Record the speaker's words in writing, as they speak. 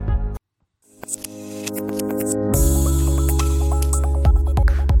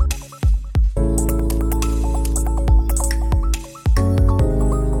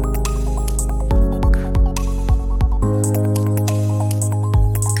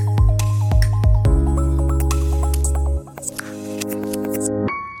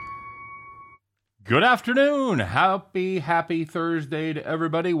Good afternoon. Happy Thursday to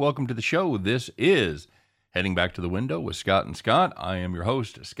everybody. Welcome to the show. This is Heading Back to the Window with Scott and Scott. I am your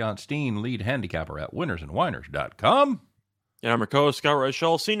host, Scott Steen, lead handicapper at winnersandwhiners.com. And I'm your co-host, Scott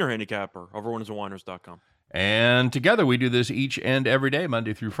Reichel, senior handicapper over winnersandwhiners.com. And together we do this each and every day,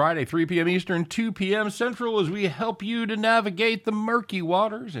 Monday through Friday, 3 p.m. Eastern, 2 p.m. Central, as we help you to navigate the murky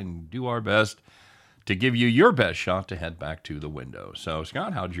waters and do our best to give you your best shot to head back to the window. So,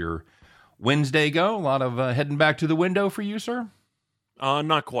 Scott, how'd your Wednesday go? A lot of heading back to the window for you, sir?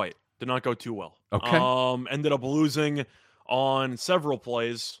 Not quite. Did not go too well. Okay. Ended up losing on several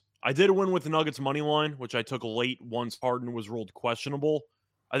plays. I did win with the Nuggets money line, which I took late once Harden was ruled questionable.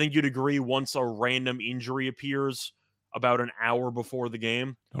 I think you'd agree once a random injury appears about an hour before the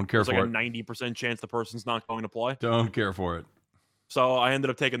game, Don't care for it. There's like a 90% chance the person's not going to play. Don't care for it. So I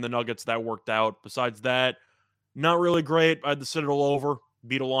ended up taking the Nuggets. That worked out. Besides that, not really great. I had the Citadel over.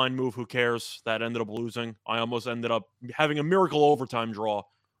 Beat a line move. Who cares? That ended up losing. I almost ended up having a miracle overtime draw,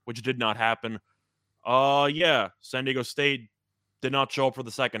 which did not happen. San Diego State did not show up for the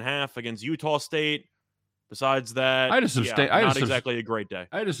second half against Utah State. Besides that, not exactly a great day.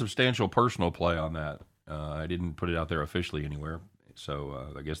 I had a substantial personal play on that. I didn't put it out there officially anywhere.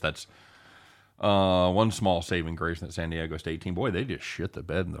 So I guess that's one small saving grace in that San Diego State team. Boy, they just shit the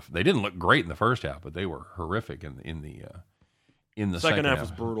bed. They didn't look great in the first half, but they were horrific in the second half.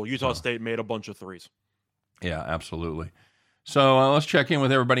 Was brutal. Utah State made a bunch of threes. Yeah, absolutely. So let's check in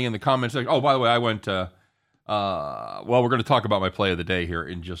with everybody in the comments section. Oh, by the way, I went. We're going to talk about my play of the day here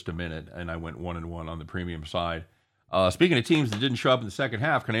in just a minute, and I went 1-1 on the premium side. Speaking of teams that didn't show up in the second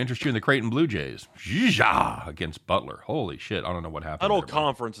half, can I interest you in the Creighton Blue Jays? Zha against Butler. Holy shit! I don't know what happened. That whole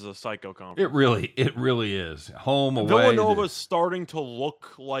conference is a psycho conference. It really is. Home, away. Villanova's starting to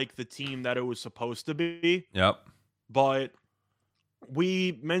look like the team that it was supposed to be. Yep. But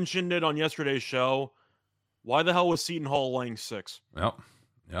we mentioned it on yesterday's show. Why the hell was Seton Hall laying 6?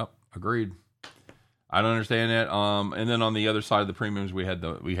 Yep. Agreed. I don't understand that. And then on the other side of the premiums, we had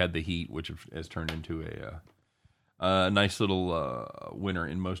the Heat, which has turned into a nice little winner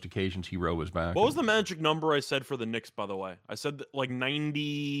in most occasions. Hero was back. What was the magic number I said for the Knicks, by the way? I said like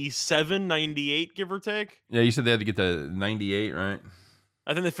 97, 98, give or take. Yeah, you said they had to get to 98, right?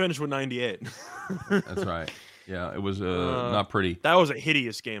 I think they finished with 98. That's right. Yeah, it was not pretty. That was a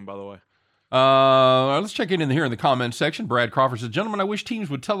hideous game, by the way. Let's check in here in the comments section. Brad Crawford says, "Gentlemen, I wish teams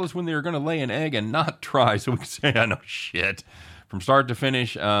would tell us when they are going to lay an egg and not try, so we can say, I know shit." From start to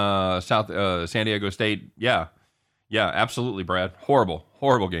finish, San Diego State, yeah, absolutely, Brad.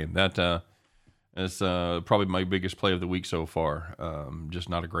 Horrible game. That is probably my biggest play of the week so far. Just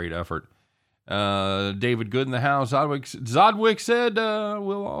not a great effort. David Good in the house. Zodwick said,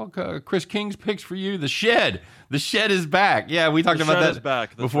 Chris King's picks for you. The Shed is back. Yeah, we talked about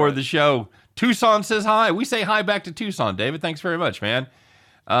that before the show. Tucson says hi. We say hi back to Tucson, David. Thanks very much, man.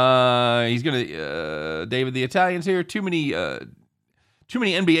 He's gonna David, the Italian's here. Too many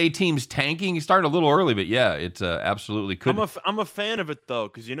NBA teams tanking. He started a little early, but yeah, it's absolutely could. I'm a fan of it though,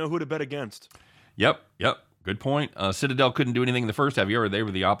 because you know who to bet against. Yep. Good point. Citadel couldn't do anything in the first half. They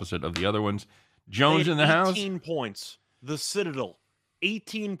were the opposite of the other ones. Jones in the house. 18 points. The Citadel,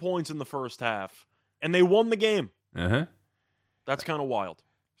 18 points in the first half, and they won the game. That's kind of wild.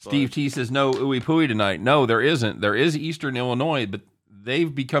 Steve T says, no ooey pooey tonight. No, there isn't. There is Eastern Illinois, but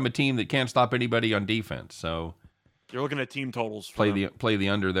they've become a team that can't stop anybody on defense. So you're looking at team totals. Play the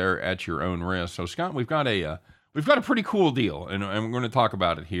under there at your own risk. So Scott, we've got a pretty cool deal, and we're going to talk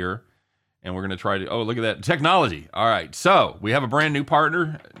about it here. And we're going to try to, look at that, technology. All right, so we have a brand new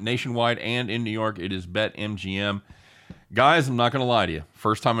partner nationwide and in New York. It is BetMGM. Guys, I'm not going to lie to you.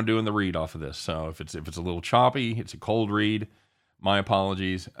 First time I'm doing the read off of this. So if it's a little choppy, it's a cold read. My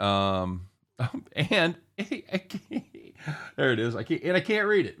apologies. And there it is. I can't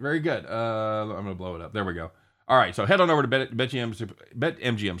read it. Very good. I'm going to blow it up. There we go. All right, so head on over to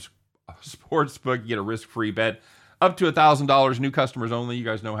BetMGM's Sportsbook. You get a risk-free bet. Up to $1,000, new customers only. You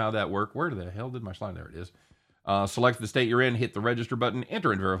guys know how that works. Where the hell did my slide? There it is. Select the state you're in, hit the register button,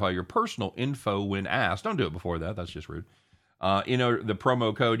 enter and verify your personal info when asked. Don't do it before that. That's just rude. The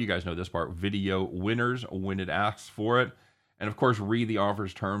promo code, you guys know this part, video winners when it asks for it. And, of course, read the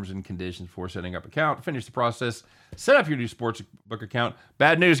offers, terms, and conditions before setting up account. Finish the process. Set up your new sportsbook account.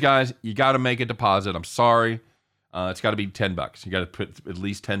 Bad news, guys. You got to make a deposit. I'm sorry. It's got to be $10. You got to put at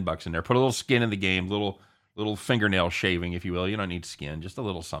least $10 in there. Put a little skin in the game, little fingernail shaving, if you will. You don't need skin, just a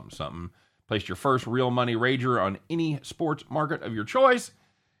little something. Place your first real money wager on any sports market of your choice.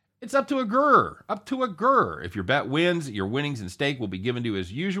 It's up to a GER. If your bet wins, your winnings and stake will be given to you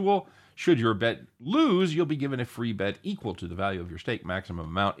as usual. Should your bet lose, you'll be given a free bet equal to the value of your stake. Maximum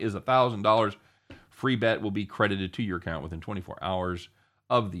amount is $1,000. Free bet will be credited to your account within 24 hours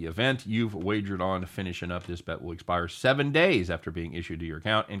of the event you've wagered on. Finishing up, this bet will expire 7 days after being issued to your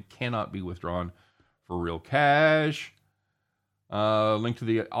account and cannot be withdrawn for real cash. Link to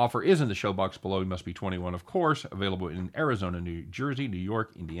the offer is in the show box below. You must be 21, of course. Available in Arizona, New Jersey, New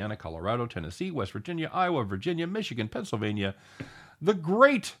York, Indiana, Colorado, Tennessee, West Virginia, Iowa, Virginia, Michigan, Pennsylvania, the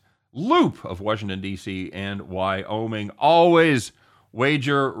great loop of Washington, D.C., and Wyoming. Always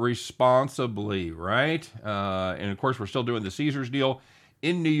wager responsibly, right? And, of course, we're still doing the Caesars deal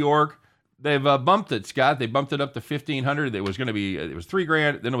in New York. They've bumped it, Scott. They bumped it up to $1,500. It was going to be, it was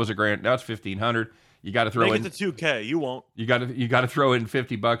 $3,000, then it was $1,000. Now it's $1,500. You got to throw in Make it to $2K. You won't. You got to throw in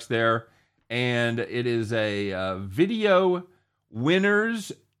 $50 there, and it is a video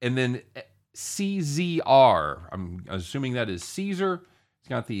winners, and then CZR. I'm assuming that is Caesar. It's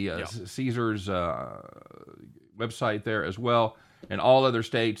got the Caesar's website there as well. And all other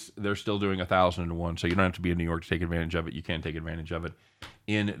states, they're still doing 1,001. So you don't have to be in New York to take advantage of it. You can take advantage of it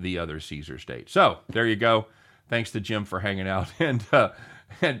in the other Caesar states. So there you go. Thanks to Jim for hanging out and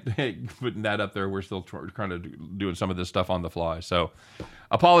putting that up there. We're still kind of doing some of this stuff on the fly. So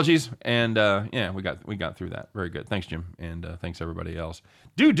apologies. And we got through that. Very good. Thanks, Jim. And thanks everybody else.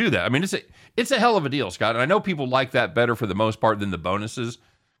 Do that. I mean, it's a hell of a deal, Scott. And I know people like that better for the most part than the bonuses,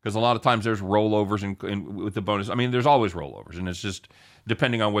 because a lot of times there's rollovers in with the bonus. I mean, there's always rollovers, and it's just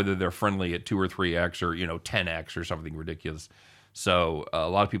depending on whether they're friendly at 2 or 3x or 10x or something ridiculous. So a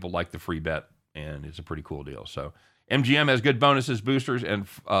lot of people like the free bet, and it's a pretty cool deal. So MGM has good bonuses, boosters, and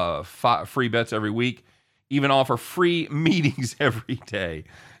free bets every week. Even offer free meetings every day.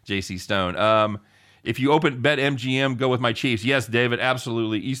 JC Stone. If you open BetMGM, go with my Chiefs. Yes, David,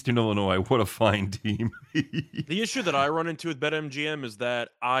 absolutely. Eastern Illinois, what a fine team. The issue that I run into with BetMGM is that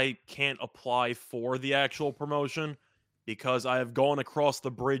I can't apply for the actual promotion because I have gone across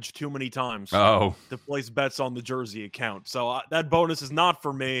the bridge too many times to place bets on the Jersey account. So that bonus is not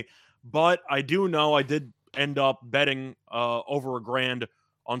for me, but I do know I did end up betting over $1,000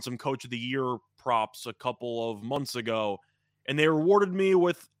 on some Coach of the Year props a couple of months ago, and they rewarded me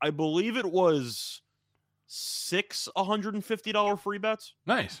with, I believe it was 6 $150 free bets.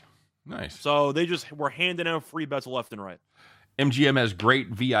 Nice. So they just were handing out free bets left and right. MGM has great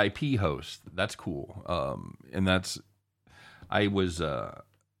VIP hosts. That's cool. And I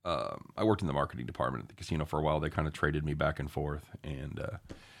worked in the marketing department at the casino for a while. They kind of traded me back and forth, and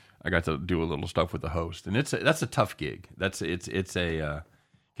I got to do a little stuff with the host. And that's a tough gig. It's a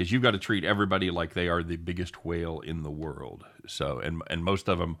because you've got to treat everybody like they are the biggest whale in the world. So and most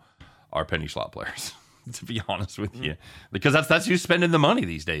of them are penny slot players. To be honest with you, because that's who's spending the money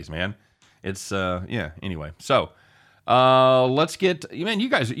these days, man. It's anyway. So let's get, man, you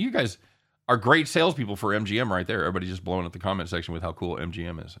guys are great salespeople for MGM right there. Everybody's just blowing up the comment section with how cool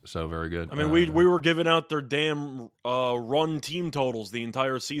MGM is. So very good. I mean, we were giving out their damn run team totals the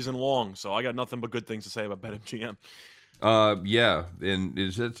entire season long, so I got nothing but good things to say about BetMGM. Yeah,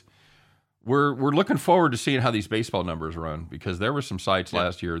 and we're looking forward to seeing how these baseball numbers run, because there were some sites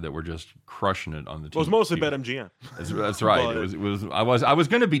last year that were just crushing it on the team. It was mostly BetMGM. That's right. It was. I was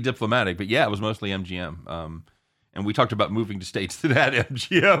going to be diplomatic, but yeah, it was mostly MGM. And we talked about moving to states that had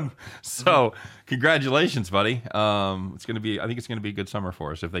MGM. So congratulations, buddy. It's going to be. I think it's going to be a good summer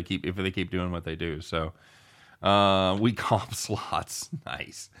for us if they keep doing what they do. So we comp slots.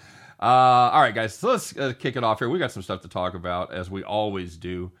 Nice. All right, guys. So let's kick it off here. We got some stuff to talk about, as we always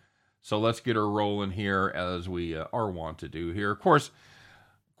do. So let's get her rolling here, as we are wont to do here. Of course,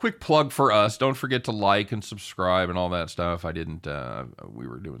 quick plug for us. Don't forget to like and subscribe and all that stuff. I didn't. We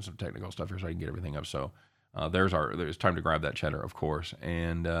were doing some technical stuff here, so I can get everything up. So there's time to grab that cheddar, of course.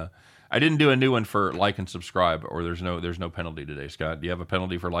 And I didn't do a new one for like and subscribe, or there's no penalty today, Scott. Do you have a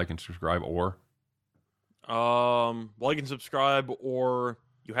penalty for like and subscribe, or? Like and subscribe, or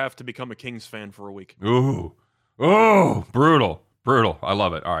you have to become a Kings fan for a week. Ooh, brutal. I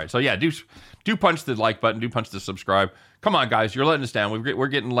love it. All right. So yeah, do punch the like button. Do punch the subscribe. Come on, guys. You're letting us down. We're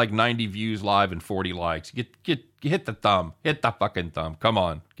getting like 90 views live and 40 likes. Hit the thumb. Hit the fucking thumb. Come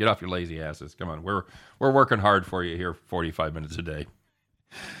on. Get off your lazy asses. Come on. We're working hard for you here 45 minutes a day.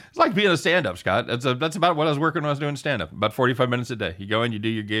 It's like being a stand-up, Scott. That's about what I was working when I was doing stand-up. About 45 minutes a day. You go in, you do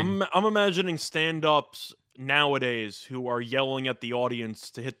your gig. I'm imagining stand-ups nowadays who are yelling at the audience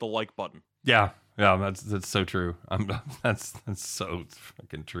to hit the like button. Yeah, that's so true. That's so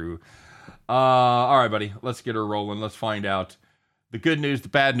fucking true. All right, buddy, let's get her rolling. Let's find out the good news, the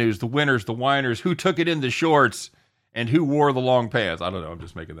bad news, the winners, the whiners, who took it in the shorts, and who wore the long pants. I don't know. I'm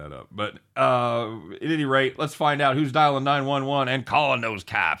just making that up. But at any rate, let's find out who's dialing 911 and calling those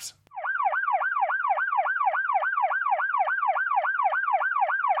cops.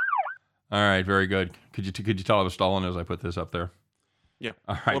 All right, very good. Could you tell I was stalling as I put this up there? Yeah,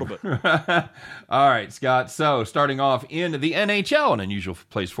 all right. a little bit. All right, Scott. So starting off in the NHL, an unusual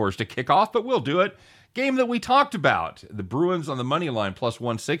place for us to kick off, but we'll do it. Game that we talked about. The Bruins on the money line plus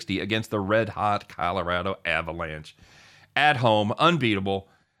 160 against the red-hot Colorado Avalanche. At home, unbeatable.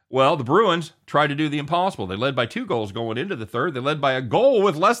 Well, the Bruins tried to do the impossible. They led by 2 goals going into the third. They led by a goal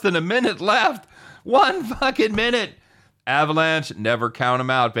with less than a minute left. 1 fucking minute. Avalanche, never count them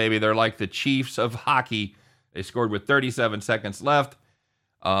out, baby. They're like the Chiefs of hockey. They scored with 37 seconds left.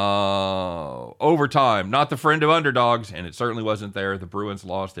 Overtime, not the friend of underdogs, and it certainly wasn't there. The Bruins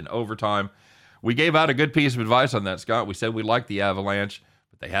lost in overtime. We gave out a good piece of advice on that, Scott. We said we liked the Avalanche,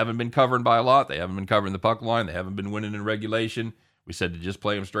 but they haven't been covering by a lot. They haven't been covering the puck line. They haven't been winning in regulation. We said to just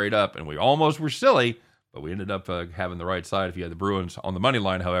play them straight up, and we almost were silly, but we ended up having the right side. If you had the Bruins on the money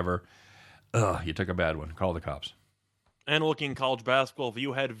line, however, you took a bad one. Call the cops. And looking college basketball, if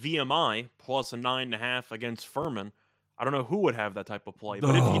you had VMI plus a 9.5 against Furman, I don't know who would have that type of play,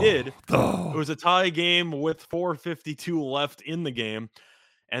 but if you did, it was a tie game with 4:52 left in the game.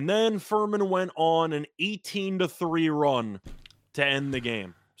 And then Furman went on an 18-3 run to end the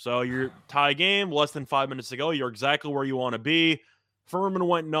game. So your tie game, less than 5 minutes to go. You're exactly where you want to be. Furman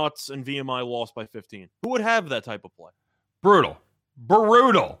went nuts, and VMI lost by 15. Who would have that type of play? Brutal.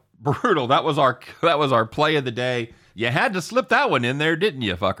 That was our play of the day. You had to slip that one in there, didn't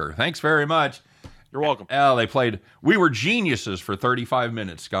you, fucker? Thanks very much. You're welcome. Oh, they played. We were geniuses for 35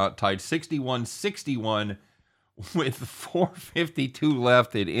 minutes, Scott. Tied 61-61 with 4:52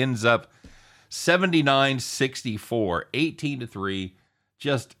 left. It ends up 79-64, 18-3.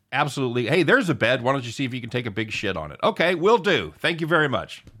 Just absolutely. Hey, there's a bed. Why don't you see if you can take a big shit on it? Okay, will do. Thank you very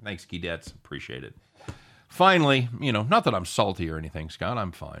much. Thanks, Keydets. Appreciate it. Finally, not that I'm salty or anything, Scott.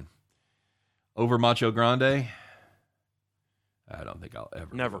 I'm fine. Over Macho Grande? I don't think I'll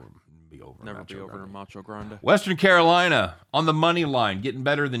ever be over Macho Grande. Western Carolina on the money line, getting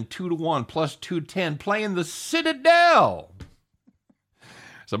better than 2-1 plus 210, playing the Citadel.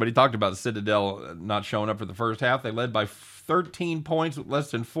 Somebody talked about the Citadel not showing up for the first half. They led by 13 points with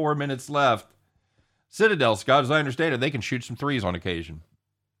less than 4 minutes left. Citadel, Scott, as I understand it, they can shoot some threes on occasion.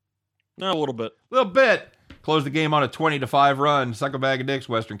 A little bit. Close the game on a 20-5 run. Suck a bag of dicks,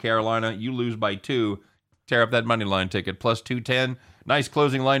 Western Carolina. You lose by 2. Tear up that money line ticket. Plus 210. Nice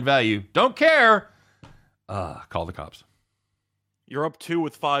closing line value. Don't care. Call the cops. You're up 2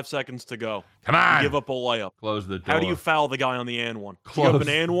 with 5 seconds to go. Come on. You give up a layup. Close the door. How do you foul the guy on the and one? Do you have an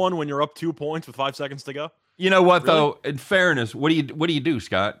and one when you're up 2 points with 5 seconds to go? You know what, though? In fairness, what do you do,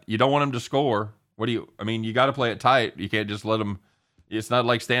 Scott? You don't want him to score. You got to play it tight. You can't just let him. It's not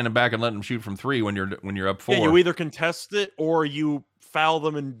like standing back and letting them shoot from 3 when you're up 4. Yeah, you either contest it or you foul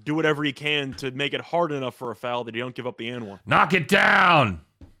them and do whatever you can to make it hard enough for a foul that you don't give up the and one. Knock it down.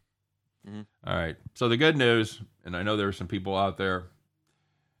 Mm-hmm. All right. So the good news, and I know there are some people out there,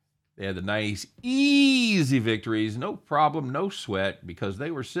 they had the nice, easy victories. No problem, no sweat, because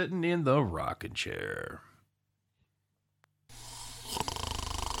they were sitting in the rocking chair.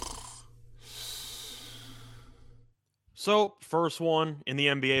 So, first one in the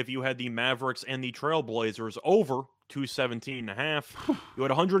NBA, if you had the Mavericks and the Trailblazers over 217.5, you had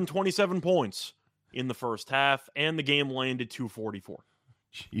 127 points in the first half, and the game landed 244.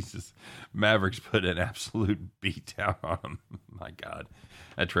 Jesus. Mavericks put an absolute beat down on them. My God.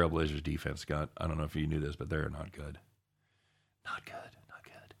 That Trailblazers defense, Scott, I don't know if you knew this, but they're not good.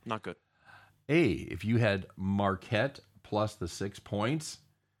 Not good. Hey, if you had Marquette plus the 6 points,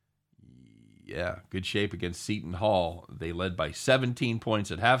 yeah, good shape against Seton Hall. They led by 17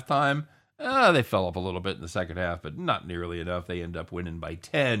 points at halftime. They fell off a little bit in the second half, but not nearly enough. They end up winning by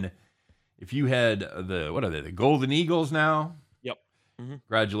 10. If you had the Golden Eagles now? Yep. Mm-hmm.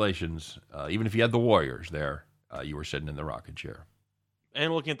 Congratulations. Even if you had the Warriors there, you were sitting in the rocking chair.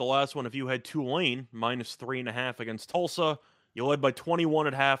 And looking at the last one, if you had Tulane minus 3.5 against Tulsa, you led by 21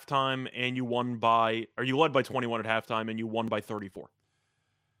 at halftime, and you led by 21 at halftime, and you won by 34.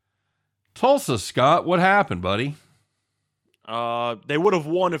 Tulsa, Scott, what happened, buddy? They would have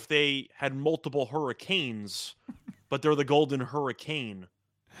won if they had multiple hurricanes, but they're the Golden Hurricane.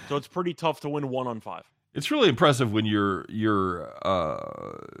 So it's pretty tough to win 1 on 5. It's really impressive when your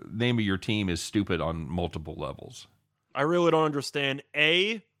name of your team is stupid on multiple levels. I really don't understand,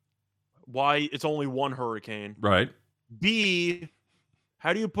 A, why it's only 1 hurricane. Right. B,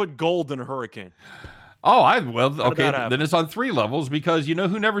 how do you put gold in a hurricane? Oh, okay, then it's on 3 levels because you know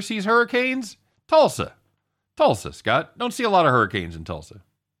who never sees hurricanes? Tulsa, Scott. Don't see a lot of hurricanes in Tulsa.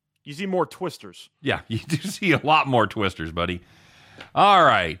 You see more twisters. Yeah, you do see a lot more twisters, buddy. All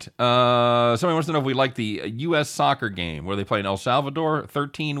right. Somebody wants to know if we like the U.S. soccer game where they play in El Salvador.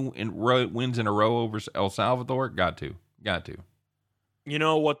 13 wins in a row over El Salvador. Got to. You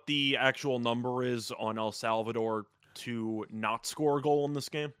know what the actual number is on El Salvador to not score a goal in this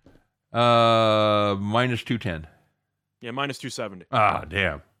game? Minus 210. Yeah, minus 270. Ah,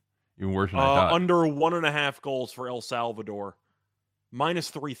 damn. Even worse than I thought. Under 1.5 goals for El Salvador. Minus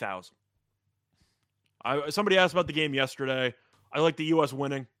 3,000. Somebody asked about the game yesterday. I like the U.S.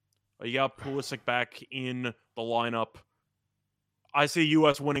 winning. You got Pulisic back in the lineup. I see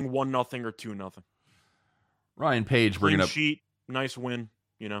U.S. winning 1-0 or 2-0. Ryan Page bringing Clean up sheet, nice win,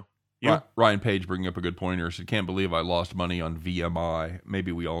 you know. Ryan Page bringing up a good point here. He said, "Can't believe I lost money on VMI.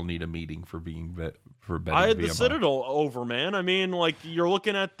 Maybe we all need a meeting for betting I had VMI." the Citadel over, man. I mean, like, you're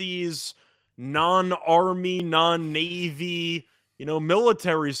looking at these non-army, non-navy,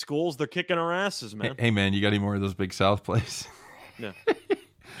 military schools. They're kicking our asses, man. Hey, man, you got any more of those Big South plays? Yeah.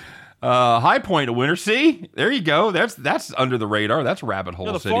 High Point a winner. See, there you go. That's under the radar. That's rabbit hole.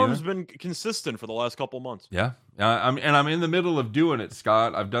 Yeah, the city, farm's been consistent for the last couple months. Yeah, I'm in the middle of doing it,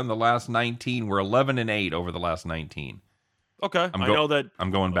 Scott. I've done the last 19. We're 11-8 over the last 19. Okay, I know that.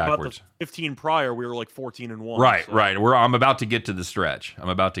 I'm going backwards. About the 15 prior, we were like 14-1. Right, so. right. I'm about to get to the stretch. I'm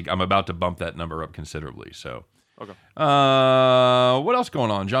about to bump that number up considerably. So. Okay. What else going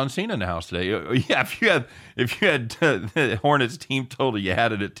on? John Cena in the house today. Yeah, if you had the Hornets team total, you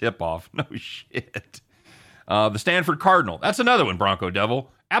had it at tip off. No shit. The Stanford Cardinal. That's another one. Bronco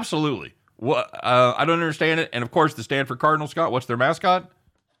Devil. Absolutely. What? I don't understand it. And of course, the Stanford Cardinal, Scott. What's their mascot?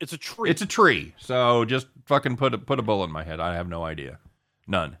 It's a tree. It's a tree. So just fucking put a bullet in my head. I have no idea.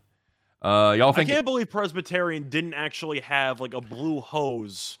 None. Y'all think? I can't believe Presbyterian didn't actually have like a blue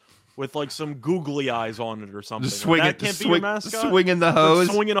hose with like some googly eyes on it or something. That can't be your mascot. Swinging the hose.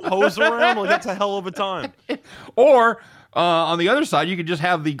 Like, swinging a hose around. Like, that's a hell of a time. Or on the other side, you could just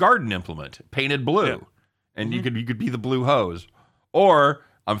have the garden implement painted blue, yeah. and you could be the blue hose. Or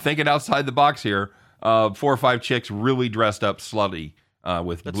I'm thinking outside the box here. 4 or 5 chicks really dressed up slutty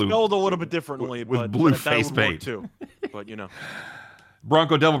with That's blue. spelled a little bit differently, with but blue that face would work paint too. But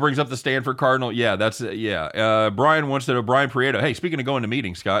Bronco Devil brings up the Stanford Cardinal. Yeah, that's Brian wants to know, Brian Prieto. Hey, speaking of going to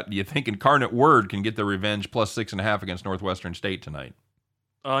meetings, Scott, do you think Incarnate Word can get the revenge plus 6.5 against Northwestern State tonight?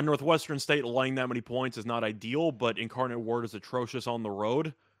 Northwestern State laying that many points is not ideal, but Incarnate Word is atrocious on the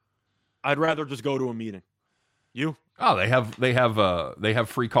road. I'd rather just go to a meeting. You? Oh, they have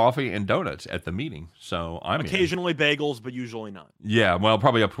free coffee and donuts at the meeting, so I'm occasionally bagels, but usually not. Yeah, well,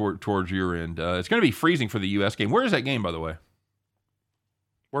 probably up towards your end. It's going to be freezing for the U.S. game. Where is that game, by the way?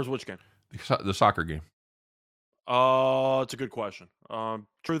 Where's which game? The soccer game. It's a good question.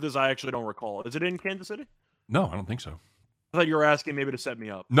 Truth is, I actually don't recall. Is it in Kansas City? No, I don't think so. I thought you were asking maybe to set me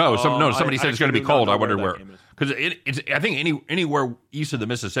up. Somebody said it's going to be cold. I wonder where. Because it's. I think anywhere east of the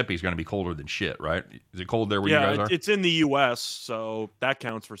Mississippi is going to be colder than shit, right? Is it cold there where you guys are? It's in the U.S., so that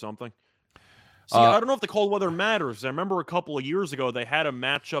counts for something. See, I don't know if the cold weather matters. I remember a couple of years ago they had a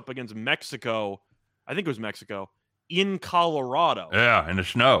matchup against Mexico. I think it was Mexico. In Colorado. Yeah, in the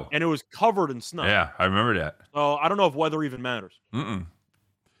snow. And it was covered in snow. Yeah, I remember that. So I don't know if weather even matters.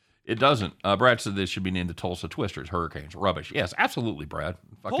 It doesn't. Brad said this should be named the Tulsa Twisters. Hurricanes. Rubbish. Yes, absolutely, Brad.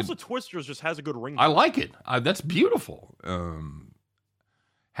 Tulsa Twisters just has a good ring. I like it. That's beautiful.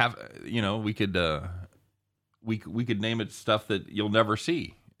 We could name it stuff that you'll never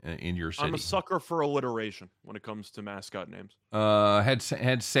see in your city. I'm a sucker for alliteration when it comes to mascot names. Had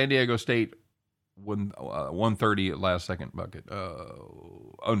San Diego State 130 at last second bucket.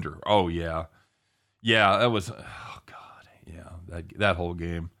 Under. Oh yeah. That was. Oh god. Yeah. That whole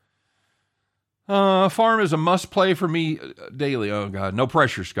game. Farm is a must play for me daily. Oh god. No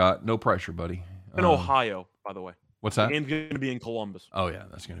pressure, Scott. No pressure, buddy. In Ohio, by the way. What's that? The game's going to be in Columbus. Oh yeah,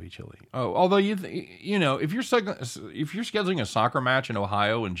 that's going to be chilly. Oh, although if you're scheduling a soccer match in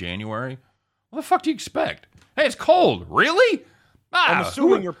Ohio in January, what the fuck do you expect? Hey, it's cold. Really? I'm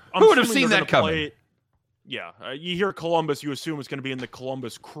assuming who would have seen that coming? Yeah, you hear Columbus, you assume it's going to be in the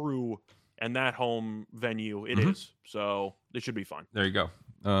Columbus Crew, and that home venue it is. So they should be fine. There you go.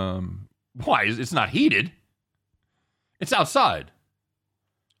 Why? It's not heated. It's outside.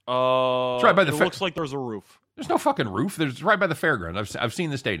 It's right by the. It looks like there's a roof. There's no fucking roof. There's right by the fairground. I've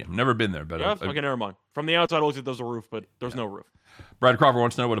seen the stadium. Never been there, but okay, never mind. From the outside, it looks like there's a roof, but there's no roof. Brad Crawford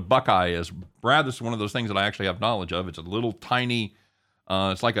wants to know what a buckeye is. Brad, this is one of those things that I actually have knowledge of. It's a little tiny.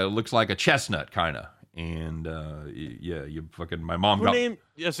 Looks like a chestnut kind of. And you fucking. My mom got.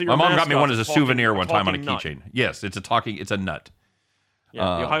 My mom got me one as a souvenir one time on a keychain. Yes, it's a nut. Yeah,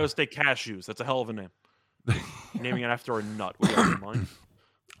 the Ohio State Cashews. That's a hell of a name. Naming it after a nut. Would you have in mind?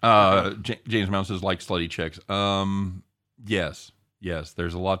 James Mount says like slutty chicks. Yes. Yes,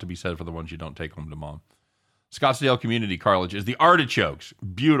 there's a lot to be said for the ones you don't take home to mom. Scottsdale Community College is the Artichokes.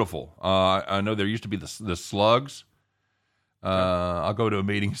 Beautiful. I know there used to be the Slugs. I'll go to a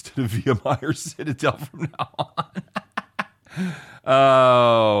meeting instead of via Meyer Citadel from now on.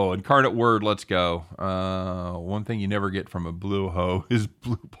 Oh, Incarnate Word, let's go. One thing you never get from a blue hoe is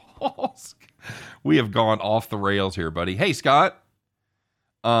blue balls. We have gone off the rails here, buddy. Hey, Scott.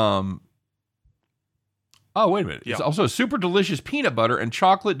 Oh, wait a minute. Yeah. It's also super delicious peanut butter and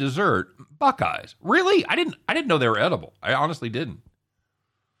chocolate dessert. Buckeyes. Really? I didn't know they were edible. I honestly didn't.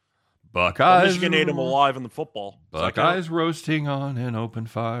 Buckeyes. Well, Michigan ate them alive in the football. Buckeyes roasting on an open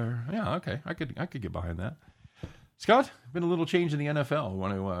fire. Yeah, okay. I could get behind that. Scott, been a little change in the NFL.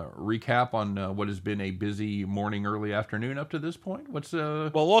 Want to recap on what has been a busy morning, early afternoon up to this point?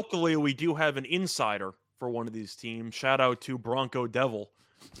 Well, luckily we do have an insider for one of these teams. Shout out to Bronco Devil.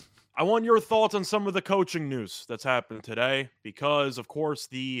 I want your thoughts on some of the coaching news that's happened today because, of course,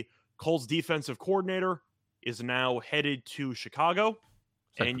 the Colts defensive coordinator is now headed to Chicago,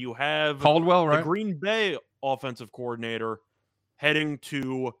 and you have Caldwell, right? The Green Bay offensive coordinator heading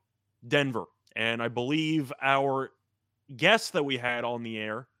to Denver. And I believe our guest that we had on the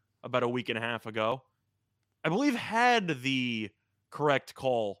air about a week and a half ago, I believe had the correct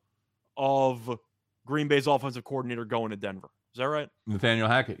call of Green Bay's offensive coordinator going to Denver. Is that right? Nathaniel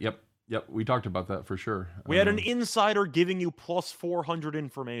Hackett. Yep. We talked about that for sure. We had an insider giving you plus 400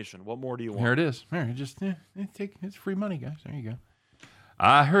 information. What more do you want? Here it is. Here, just take it's free money, guys. There you go.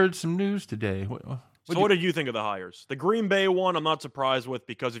 I heard some news today. What did you think of the hires? The Green Bay one, I'm not surprised with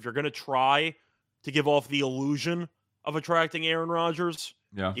because if you're going to try to give off the illusion of attracting Aaron Rodgers,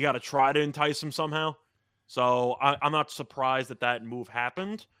 you got to try to entice him somehow. So I'm not surprised that move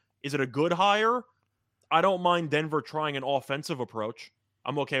happened. Is it a good hire? I don't mind Denver trying an offensive approach.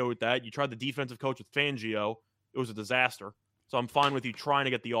 I'm okay with that. You tried the defensive coach with Fangio. It was a disaster. So I'm fine with you trying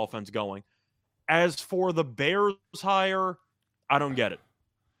to get the offense going. As for the Bears hire, I don't get it.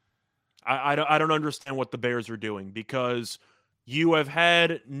 I don't understand what the Bears are doing because you have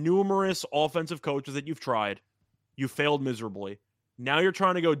had numerous offensive coaches that you've tried. You failed miserably. Now you're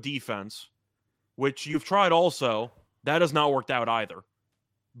trying to go defense, which you've tried also. That has not worked out either.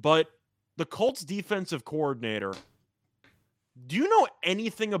 But the Colts defensive coordinator, do you know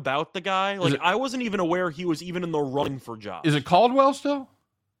anything about the guy? Like, I wasn't even aware he was even in the running for jobs. Is it Caldwell still?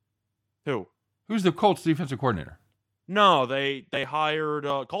 Who? Who's the Colts defensive coordinator? No, they hired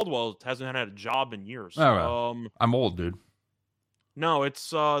Caldwell. Hasn't had a job in years. Oh, right. I'm old, dude. No, it's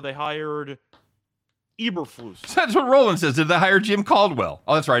they hired Eberflus. That's what Roland says. Did they hire Jim Caldwell?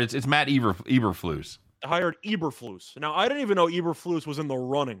 Oh, that's right. It's Matt Eberflus. They hired Eberflus. Now, I didn't even know Eberflus was in the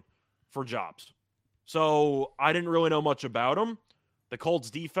running for jobs. So I didn't really know much about him. The Colts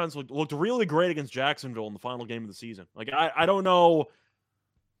defense looked really great against Jacksonville in the final game of the season. Like, I don't know.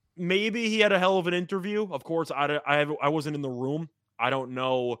 Maybe he had a hell of an interview. Of course, I wasn't in the room. I don't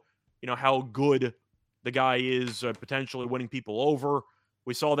know, how good the guy is potentially winning people over.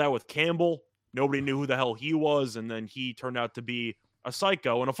 We saw that with Campbell. Nobody knew who the hell he was, and then he turned out to be a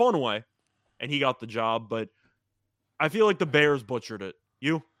psycho in a fun way, and he got the job. But I feel like the Bears butchered it.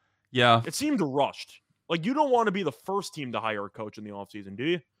 You? Yeah. It seemed rushed. Like, you don't want to be the first team to hire a coach in the offseason, do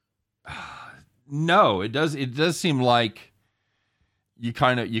you? No, it does. It does seem like you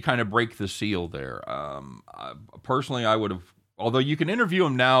kind of break the seal there. Personally, I would have. Although you can interview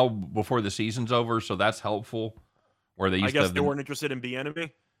him now before the season's over, so that's helpful. Where I guess they weren't interested in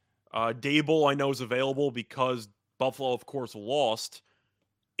Bieniemy. Dable, I know, is available because Buffalo, of course, lost.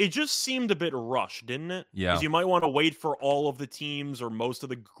 It just seemed a bit rushed, didn't it? Yeah. Because you might want to wait for all of the teams or most of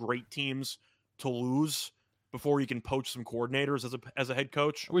the great teams to lose before you can poach some coordinators as a head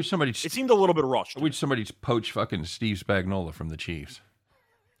coach. I wish somebody. It seemed a little bit rushed. I wish somebody poach fucking Steve Spagnuolo from the Chiefs.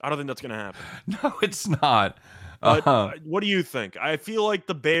 I don't think that's going to happen. No, it's not. But what do you think? I feel like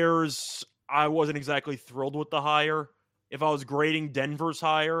the Bears, I wasn't exactly thrilled with the hire. If I was grading Denver's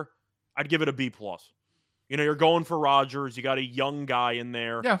hire, I'd give it a B+. You're going for Rodgers. You got a young guy in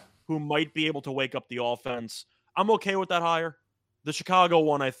there who might be able to wake up the offense. I'm okay with that hire. The Chicago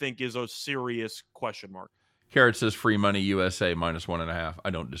one, I think, is a serious question mark. Carrot says free money USA -1.5. I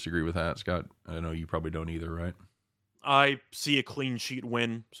don't disagree with that, Scott. I know you probably don't either, right? I see a clean sheet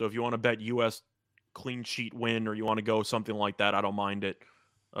win. So if you want to bet US clean sheet win or you want to go something like that, I don't mind it.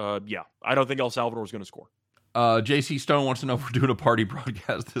 I don't think El Salvador is going to score. JC Stone wants to know if we're doing a party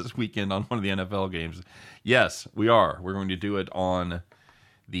broadcast this weekend on one of the NFL games. Yes, we are. We're going to do it on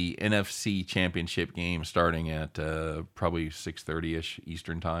the NFC Championship game starting at probably 6:30-ish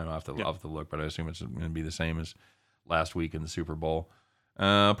Eastern time. I'll have to look, but I assume it's going to be the same as last week in the Super Bowl.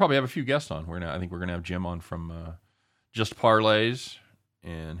 Probably have a few guests on. I think we're going to have Jim on from just parlays,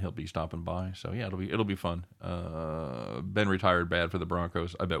 and he'll be stopping by. So yeah, it'll be fun. Ben retired bad for the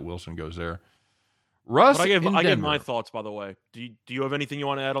Broncos. I bet Wilson goes there. Russ, But I gave my Denver. thoughts, by the way. Do you have anything you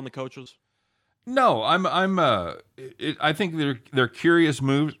want to add on the coaches? No, I think they're curious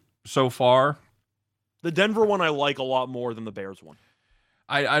moves so far. The Denver one I like a lot more than the Bears one.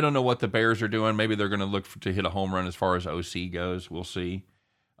 I don't know what the Bears are doing. Maybe they're going to look to hit a home run as far as OC goes. We'll see.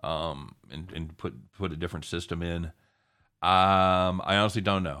 And put a different system in. I honestly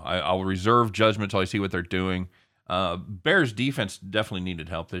don't know. I'll reserve judgment till I see what they're doing. Bears defense definitely needed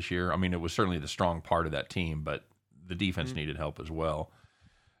help this year. I mean, it was certainly the strong part of that team, but the defense needed help as well.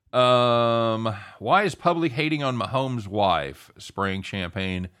 Why is public hating on Mahomes' wife spraying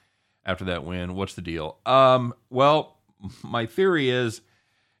champagne after that win? What's the deal? Well, my theory is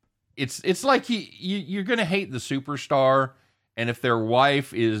it's like you're going to hate the superstar, and if their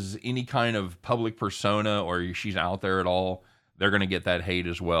wife is any kind of public persona or she's out there at all, they're going to get that hate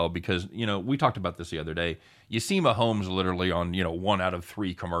as well because, we talked about this the other day. You see Mahomes literally on, 1 out of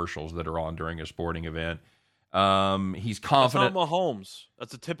 3 commercials that are on during a sporting event. He's confident. That's not Mahomes.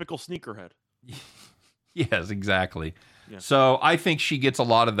 That's a typical sneakerhead. Yes, exactly. Yeah. So I think she gets a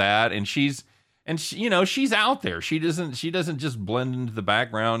lot of that, and she's out there. She doesn't just blend into the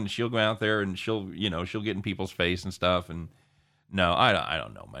background. She'll go out there and she'll get in people's face and stuff. And no, I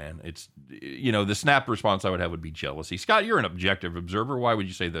don't know, man. It's, the snap response I would have would be jealousy. Scott, you're an objective observer. Why would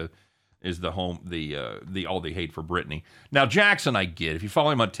you say all the hate for Brittany? Now, Jackson, I get. If you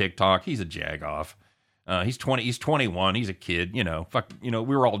follow him on TikTok, he's a jagoff. He's 20. He's 21. He's a kid. We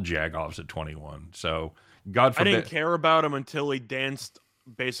were all jagoffs at 21. So God forbid. I didn't care about him until he danced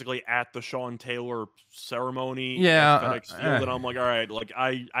basically at the Sean Taylor ceremony. Yeah, and I'm like, all right, like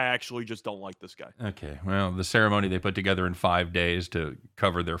I actually just don't like this guy. Okay, well, the ceremony they put together in 5 days to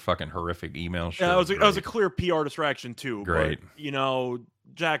cover their fucking horrific emails. Yeah, it was a clear PR distraction too. Great. But,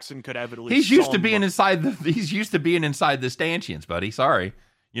 Jackson could have at least. He's used to being inside the stanchions, buddy. Sorry.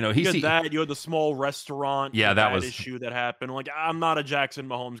 You had the small restaurant. Yeah, that was issue that happened. Like, I'm not a Jackson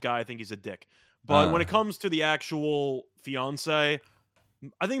Mahomes guy. I think he's a dick. But when it comes to the actual fiance,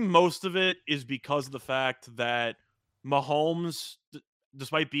 I think most of it is because of the fact that Mahomes,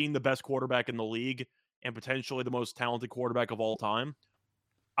 despite being the best quarterback in the league and potentially the most talented quarterback of all time,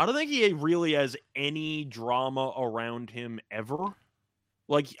 I don't think he really has any drama around him ever.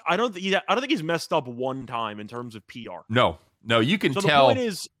 Like, I don't think he's messed up one time in terms of PR. No, you can tell. So the point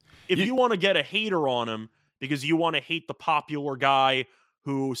is, if you want to get a hater on him because you want to hate the popular guy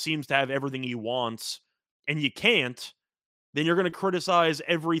who seems to have everything he wants, and you can't, then you're going to criticize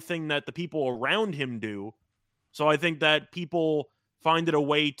everything that the people around him do. So I think that people find it a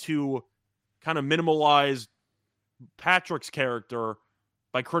way to kind of minimalize Patrick's character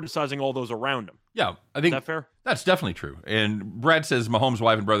by criticizing all those around him. Yeah, I think is that fair? That's definitely true. And Brad says Mahomes'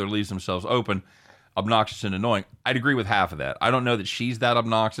 wife and brother leaves themselves open, obnoxious and annoying. I'd agree with half of that. I don't know that she's that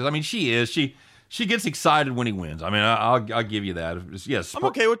obnoxious. I mean, she is. She gets excited when he wins. I mean, I'll give you that. Yes, I'm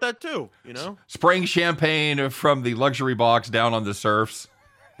okay with that too. Spraying champagne from the luxury box down on the surfs.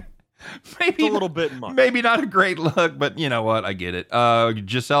 Maybe it's a little bit much. Maybe not a great look, but you know what? I get it.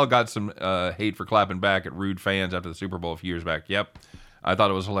 Giselle got some hate for clapping back at rude fans after the Super Bowl a few years back. Yep. I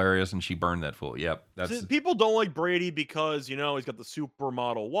thought it was hilarious, and she burned that fool. Yep. People don't like Brady because, he's got the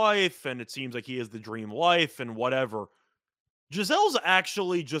supermodel wife, and it seems like he has the dream life and whatever. Giselle's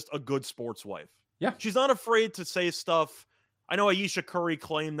actually just a good sports wife. Yeah. She's not afraid to say stuff. I know Ayesha Curry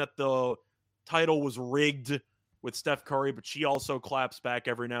claimed that the title was rigged with Steph Curry, but she also claps back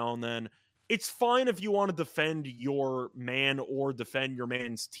every now and then. It's fine if you want to defend your man or defend your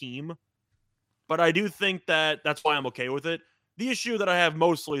man's team, but I do think that's why I'm okay with it. The issue that I have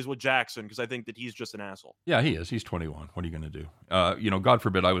mostly is with Jackson, because I think that he's just an asshole. Yeah, he is. He's 21. What are you going to do? God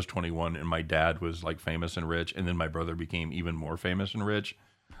forbid I was 21 and my dad was like famous and rich, and then my brother became even more famous and rich.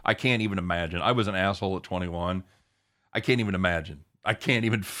 I can't even imagine. I was an asshole at 21. I can't even imagine. I can't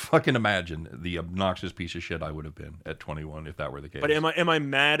even fucking imagine the obnoxious piece of shit I would have been at 21 if that were the case. But am I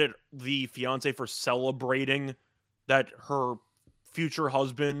mad at the fiance for celebrating that her future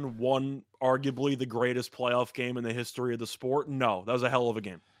husband won arguably the greatest playoff game in the history of the sport? No, that was a hell of a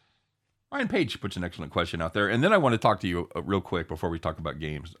game. Ryan Page puts an excellent question out there. And then I want to talk to you real quick before we talk about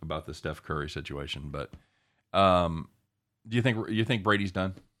games about the Steph Curry situation. But do you think Brady's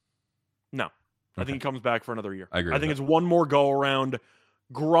done? No. Okay. I think he comes back for another year. I agree. I think it's one more go around.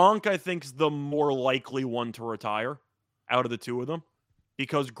 Gronk, I think, is the more likely one to retire out of the two of them.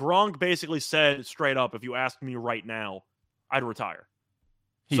 Because Gronk basically said straight up, if you ask me right now, I'd retire.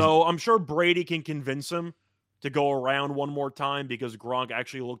 So I'm sure Brady can convince him to go around one more time because Gronk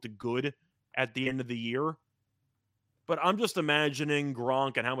actually looked good at the end of the year. But I'm just imagining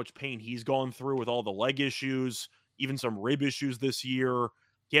Gronk and how much pain he's gone through with all the leg issues, even some rib issues this year.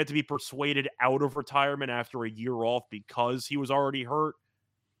 He had to be persuaded out of retirement after a year off because he was already hurt.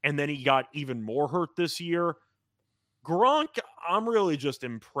 And then he got even more hurt this year. Gronk, I'm really just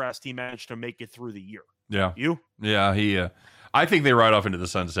impressed he managed to make it through the year. Yeah. You? Yeah, I think they ride off into the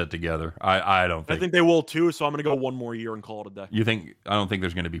sunset together. I don't think. I think they will too, so I'm going to go one more year and call it a day. You think? I don't think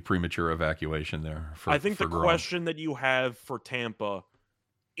there's going to be premature evacuation there. I think for the Gronk. question that you have for Tampa,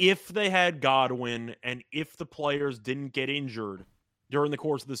 if they had Godwin and if the players didn't get injured during the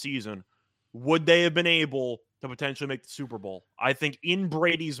course of the season, would they have been able to potentially make the Super Bowl? I think in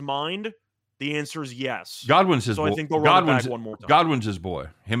Brady's mind, the answer is yes. Godwin's his so boy. I think they'll run it back one more time. Godwin's his boy.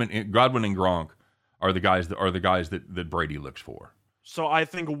 Godwin and Gronk are the guys that Brady looks for. So I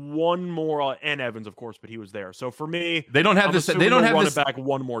think one more, and Evans, of course, but he was there. So for me, they don't have this. They don't have run this it back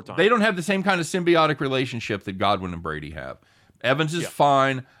one more time. They don't have the same kind of symbiotic relationship that Godwin and Brady have. Evans is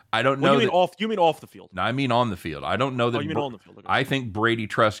fine. I don't know. You mean off the field? No, I mean on the field. I don't know that. You mean on the field? Okay. I think Brady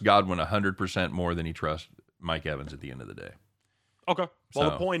trusts Godwin 100% more than he trusts Mike Evans at the end of the day. Okay.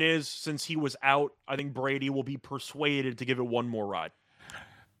 Well, the point is, since he was out, I think Brady will be persuaded to give it one more ride.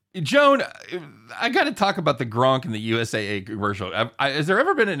 Joan, I got to talk about the Gronk and the USAA commercial. Has there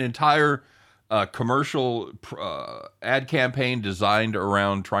ever been an entire commercial ad campaign designed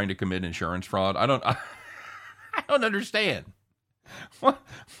around trying to commit insurance fraud? I don't understand. What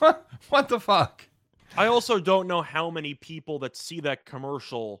the fuck? I also don't know how many people that see that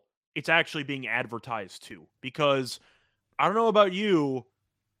commercial it's actually being advertised to, because I don't know about you,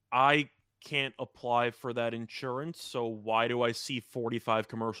 I can't apply for that insurance, so why do I see 45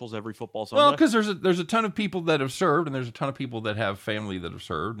 commercials every football Sunday? Well, because there's a ton of people that have served, and there's a ton of people that have family that have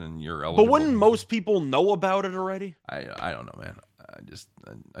served, and you're eligible. But wouldn't most people know about it already? I don't know, man.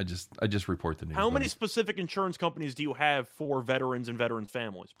 I just report the news. How many specific insurance companies do you have for veterans and veterans'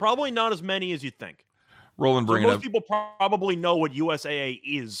 families? Probably not as many as you think. Roland, bring it up. Most people probably know what USAA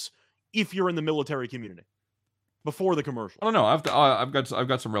is if you're in the military community. Before the commercial, I don't know. I've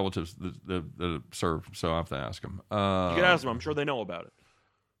got some relatives that serve, so I have to ask them. You can ask them. I'm sure they know about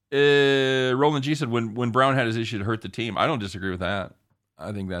it. Roland G said when Brown had his issue to hurt the team. I don't disagree with that.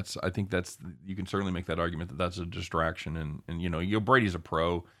 I think that's you can certainly make that argument that that's a distraction, and Brady's a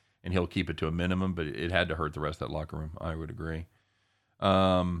pro and he'll keep it to a minimum, but it had to hurt the rest of that locker room. I would agree.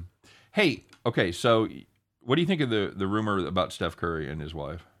 Hey, okay, so what do you think of the rumor about Steph Curry and his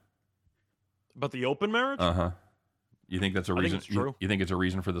wife? About the open marriage? Uh-huh. You think that's a reason? I think it's true. You think it's a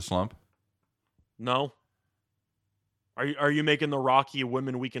reason for the slump? No. Are you making the Rocky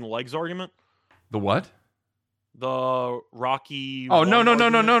women weaken legs argument? The what? The Rocky. Oh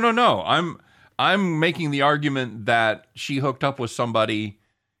no! I'm making the argument that she hooked up with somebody,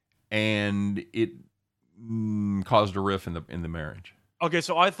 and it caused a rift in the marriage. Okay,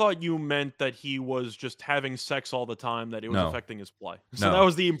 so I thought you meant that he was just having sex all the time, that it was affecting his play. So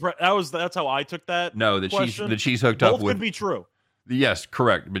that was that's how I took that. No, that question. she's hooked up with. Both could be true. Yes,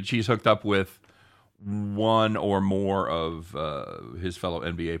 correct. But she's hooked up with one or more of his fellow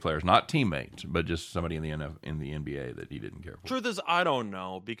NBA players, not teammates, but just somebody in the NBA that he didn't care for. Truth is, I don't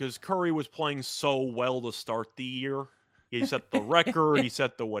know, because Curry was playing so well to start the year. He set the record. He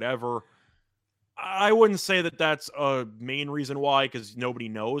set the whatever. I wouldn't say that that's a main reason why, because nobody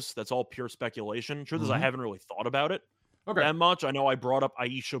knows. That's all pure speculation. Truth is, I haven't really thought about it that much. I know I brought up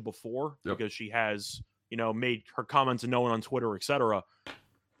Aisha before because she has, made her comments known on Twitter, etc.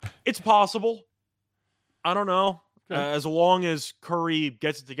 It's possible. I don't know. Okay. As long as Curry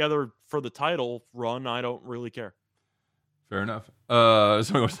gets it together for the title run, I don't really care. Fair enough.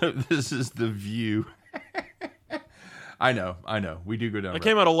 This is The View. I know. We do go down. I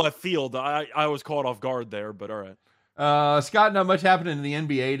came out of left field. I was caught off guard there, but all right. Scott, not much happening in the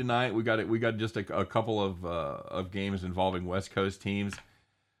NBA tonight. We got just a couple of games involving West Coast teams.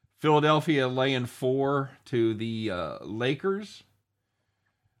 Philadelphia laying 4 to the Lakers.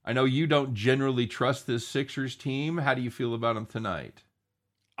 I know you don't generally trust this Sixers team. How do you feel about them tonight?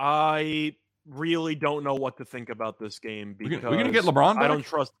 I really don't know what to think about this game because we're gonna get LeBron back?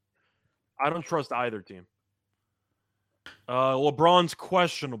 I don't trust either team. LeBron's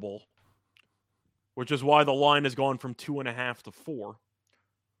questionable, which is why the line has gone from 2.5 to 4.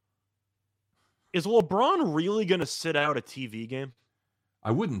 Is LeBron really going to sit out a TV game?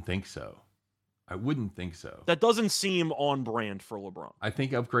 I wouldn't think so. That doesn't seem on brand for LeBron. I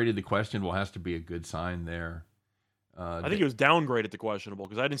think upgraded to questionable has to be a good sign there. I think he was downgraded to questionable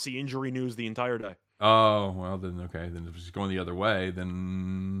because I didn't see injury news the entire day. Oh, well, then, okay. Then if it's going the other way,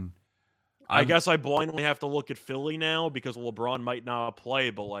 then... I guess I blindly have to look at Philly now because LeBron might not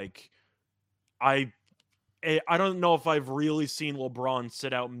play, but I don't know if I've really seen LeBron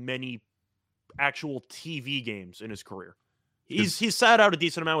sit out many actual TV games in his career. He's sat out a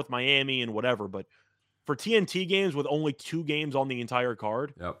decent amount with Miami and whatever, but for TNT games with only 2 games on the entire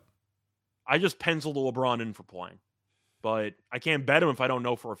card, Yep. I just penciled LeBron in for playing. But I can't bet him if I don't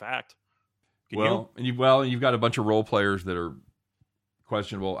know for a fact. Can you? And you've got a bunch of role players that are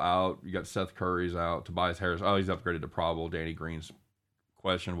questionable out. You got Seth Curry's out, Tobias Harris. Oh, he's upgraded to probable. Danny Green's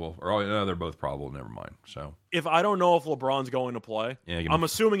questionable. Or no, they're both probable. Never mind. So if I don't know if LeBron's going to play, I'm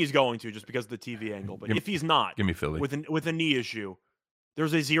assuming he's going to just because of the TV angle. But if he's not, give me Philly with a knee issue.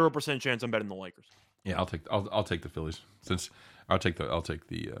 There's a 0% chance I'm betting the Lakers. Yeah, I'll take the Phillies since I'll take the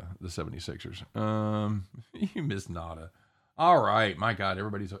 76ers. You miss Nada. All right, my God,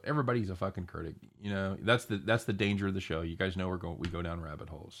 everybody's a fucking critic. You know, that's the danger of the show. You guys know we go down rabbit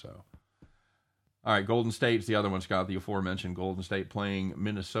holes. So, all right, Golden State's the other one, Scott. The aforementioned Golden State playing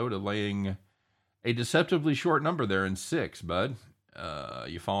Minnesota, laying a deceptively short number there in 6. Bud,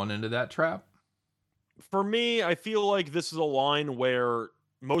 you falling into that trap? For me, I feel like this is a line where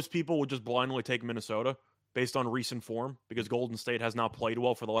most people would just blindly take Minnesota based on recent form because Golden State has not played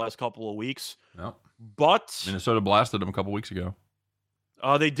well for the last couple of weeks. No. But Minnesota blasted them a couple weeks ago.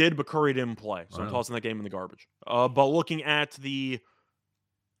 They did, but Curry didn't play. So I'm tossing that game in the garbage. But looking at the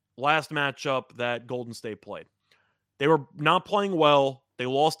last matchup that Golden State played, they were not playing well. They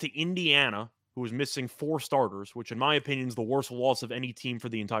lost to Indiana, who was missing 4 starters, which in my opinion is the worst loss of any team for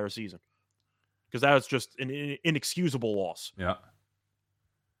the entire season. Because that was just an inexcusable loss. Yeah.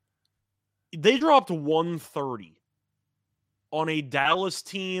 They dropped 130 on a Dallas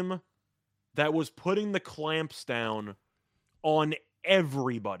team that was putting the clamps down on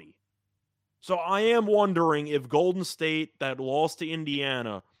everybody. So I am wondering if Golden State, that lost to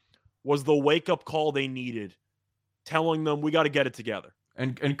Indiana, was the wake-up call they needed, telling them, we got to get it together.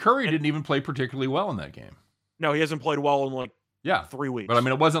 And Curry didn't even play particularly well in that game. No, he hasn't played well in 3 weeks. But I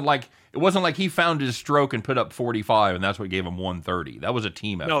mean, it wasn't like he found his stroke and put up 45, and that's what gave him 130. That was a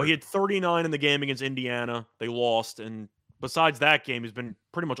team effort. No, he had 39 in the game against Indiana. They lost, and besides that game, he's been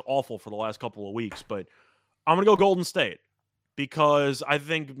pretty much awful for the last couple of weeks. But I'm going to go Golden State because I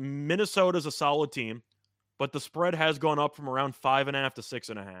think Minnesota's a solid team, but the spread has gone up from around 5.5 to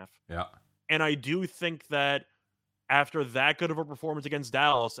 6.5. Yeah. And I do think that after that good of a performance against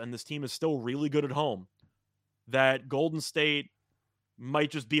Dallas, and this team is still really good at home, that Golden State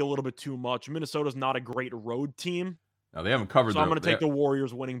might just be a little bit too much. Minnesota's not a great road team. No, they haven't covered. So I'm going to take the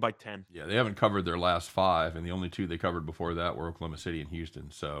Warriors winning by 10. Yeah, they haven't covered their last 5, and the only 2 they covered before that were Oklahoma City and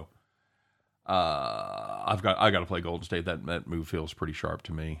Houston. So I got to play Golden State. That move feels pretty sharp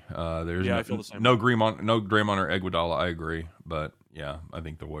to me. I feel the same. No Draymond or Iguodala. I agree, but yeah, I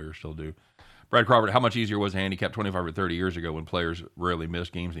think the Warriors still do. Brad Crawford, how much easier was a handicap 25 or 30 years ago when players rarely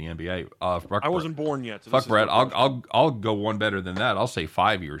missed games in the NBA? I wasn't born yet. So fuck Brad. I'll go one better than that. I'll say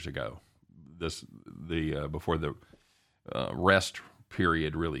 5 years ago. Before the rest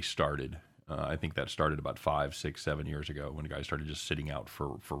period really started. I think that started about 5, 6, 7 years ago when guys started just sitting out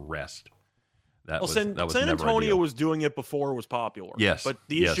for rest. San Antonio was doing it before it was popular. Yes. But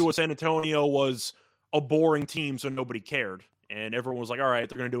the issue with San Antonio was a boring team, so nobody cared. And everyone was like, all right,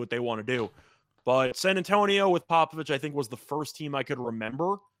 they're going to do what they want to do. But San Antonio with Popovich, I think, was the first team I could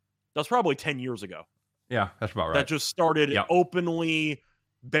remember. That's probably 10 years ago. Yeah, that's about right. That just started openly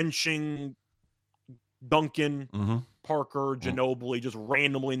benching Duncan, Parker, Ginobili, just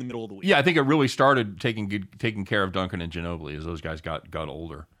randomly in the middle of the week. Yeah, I think it really started taking care of Duncan and Ginobili as those guys got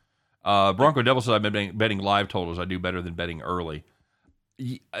older. Bronco Devil says, I've been betting live totals. I do better than betting early.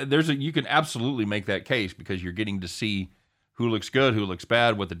 You can absolutely make that case because you're getting to see who looks good, who looks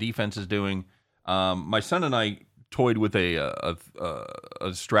bad, what the defense is doing. My son and I toyed with a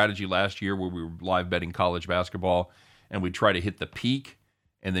strategy last year where we were live betting college basketball, and we'd try to hit the peak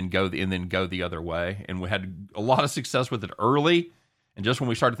and then go the other way. And we had a lot of success with it early. And just when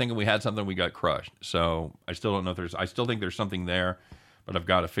we started thinking we had something, we got crushed. So I still don't know if I still think there's something there, but I've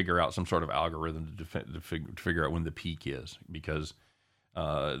got to figure out some sort of algorithm to figure out when the peak is because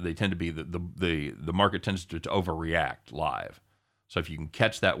they tend to be the market tends to overreact live. So if you can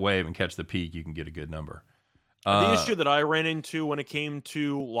catch that wave and catch the peak, you can get a good number. The issue that I ran into when it came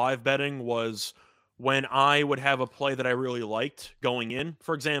to live betting was when I would have a play that I really liked going in.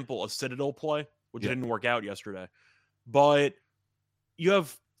 For example, a Citadel play, which didn't work out yesterday. But you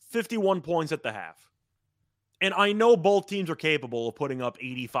have 51 points at the half. And I know both teams are capable of putting up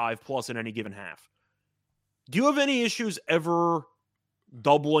 85 plus in any given half. Do you have any issues ever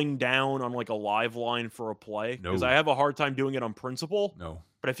doubling down on like a live line for a play? No. Because I have a hard time doing it on principle. No.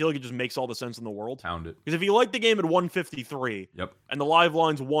 But I feel like it just makes all the sense in the world. Pound it. Because if you like the game at 153 and the live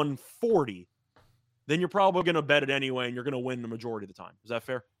line's 140, then you're probably going to bet it anyway, and you're going to win the majority of the time. Is that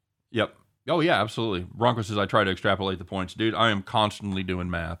fair? Yep. Oh yeah, absolutely. Bronco says I try to extrapolate the points, dude. I am constantly doing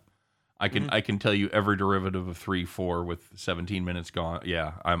math. I can tell you every derivative of 3-4 with 17 minutes gone.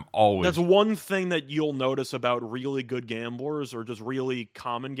 Yeah, I'm always. That's one thing that you'll notice about really good gamblers, or just really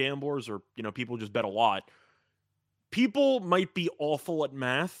common gamblers, or people just bet a lot. People might be awful at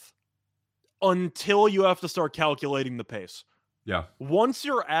math until you have to start calculating the pace. Yeah. Once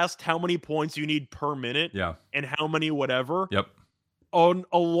you're asked how many points you need per minute, Yeah. and how many whatever, Yep.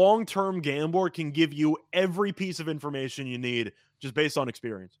 a long-term gambler can give you every piece of information you need just based on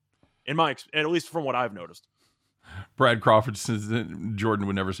experience. At least from what I've noticed. Brad Crawford says that Jordan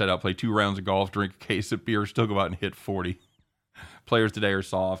would never set out, play 2 rounds of golf, drink a case of beer, still go out and hit 40. Players today are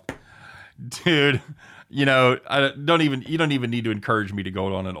soft. Dude, you don't even need to encourage me to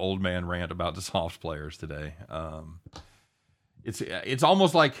go on an old man rant about the soft players today. It's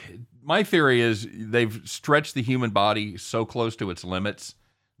almost like, my theory is they've stretched the human body so close to its limits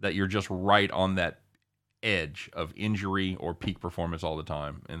that you're just right on that edge of injury or peak performance all the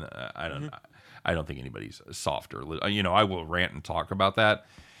time. And I don't think anybody's softer. I will rant and talk about that.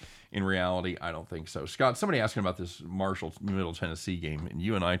 In reality, I don't think so. Scott, somebody asking about this Marshall Middle Tennessee game, and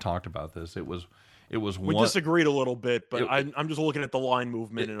you and I talked about this. We disagreed a little bit, but I'm just looking at the line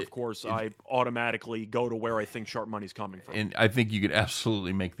movement, and of course, I automatically go to where I think sharp money's coming from. And I think you could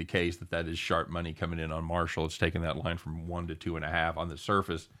absolutely make the case that is sharp money coming in on Marshall. It's taking that line from 1 to 2.5 on the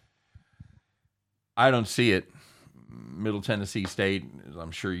surface. I don't see it. Middle Tennessee State,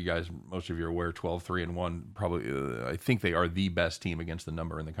 I'm sure you guys, most of you are aware, 12-3-1. Probably, I think they are the best team against the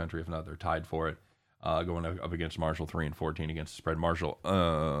number in the country. If not, they're tied for it. Going up against Marshall, 3-14 against the spread. Marshall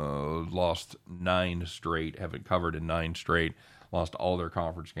lost 9 straight, haven't covered in 9 straight, lost all their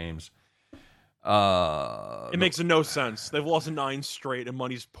conference games. It makes no sense. They've lost 9 straight, and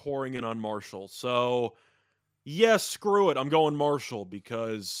money's pouring in on Marshall. So, yes, screw it. I'm going Marshall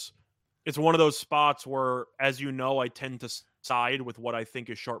because it's one of those spots where, as you know, I tend to side with what I think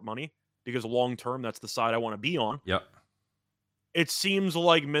is sharp money because long-term, that's the side I want to be on. Yep. It seems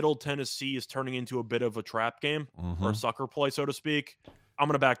like Middle Tennessee is turning into a bit of a trap game or a sucker play, so to speak. I'm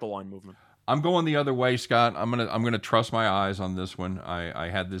going to back the line movement. I'm going the other way, Scott. I'm gonna trust my eyes on this one. I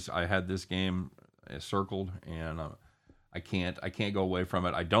had this game circled, and I can't go away from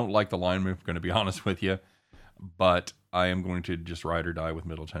it. I don't like the line move. I'm going to be honest with you, but I am going to just ride or die with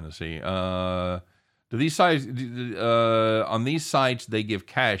Middle Tennessee. Do these sites on these sites they give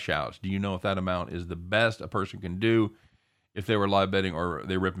cash outs? Do you know if that amount is the best a person can do if they were live betting, or are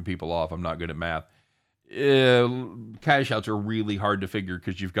they ripping people off? I'm not good at math. Cash outs are really hard to figure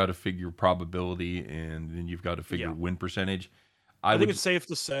because you've got to figure probability and then you've got to figure win percentage. I think it's safe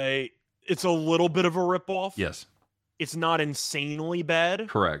to say it's a little bit of a ripoff. Yes. It's not insanely bad.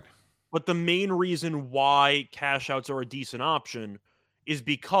 Correct. But the main reason why cash outs are a decent option is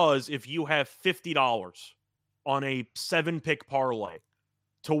because if you have $50 on a 7-pick parlay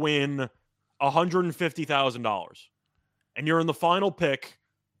to win $150,000 and you're in the final pick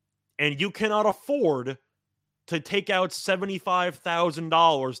and you cannot afford to take out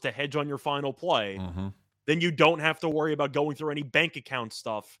 $75,000 to hedge on your final play, then you don't have to worry about going through any bank account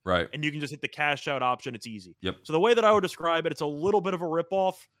stuff. Right. And you can just hit the cash out option. It's easy. Yep. So the way that I would describe it, it's a little bit of a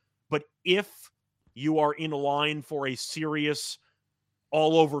ripoff, but if you are in line for a serious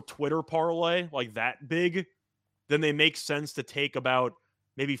all over Twitter parlay like that big, then they make sense to take about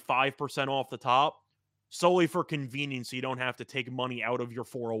maybe 5% off the top solely for convenience, so you don't have to take money out of your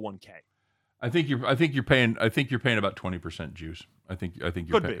 401k. I think you're paying about 20% juice. I think you're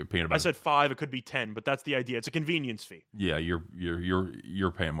paying about. I said 5, it could be 10, but that's the idea. It's a convenience fee. Yeah,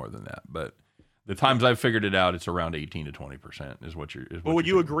 you're paying more than that, but the times I've figured it out, it's around 18 to 20% is what you're. But would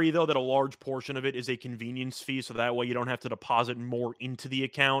you agree though that a large portion of it is a convenience fee, so that way you don't have to deposit more into the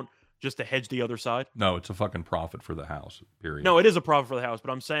account just to hedge the other side? No, it's a fucking profit for the house, period. No, it is a profit for the house,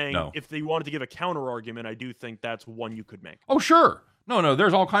 but I'm saying No. if they wanted to give a counter argument, I do think that's one you could make. Oh, sure. No,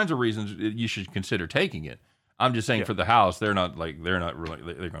 there's all kinds of reasons you should consider taking it. I'm just saying for the house, they're not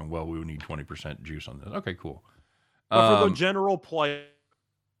really, they're going, well, we would need 20% juice on this. Okay, cool. But for the general play,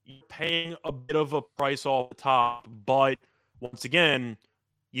 you're paying a bit of a price off the top, but once again,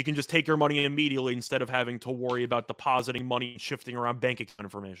 you can just take your money immediately instead of having to worry about depositing money and shifting around bank account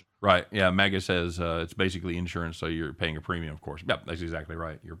information. Right. Yeah. Maga says it's basically insurance, so you're paying a premium, of course. Yep, that's exactly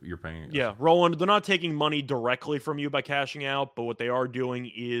right. You're paying. Yeah, Roland, they're not taking money directly from you by cashing out, but what they are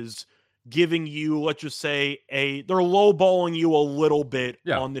doing is giving you, let's just say, they're lowballing you a little bit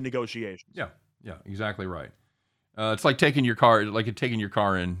on the negotiations. Yeah, exactly right. It's like taking your car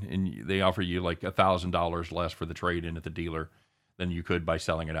in, and they offer you like $1,000 less for the trade in at the dealer. than you could by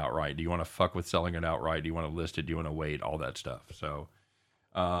selling it outright. Do you want to fuck with selling it outright? Do you want to list it? Do you want to wait? All that stuff. So,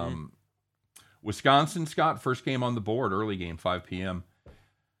 Wisconsin, Scott, first game on the board, early game, 5 p.m.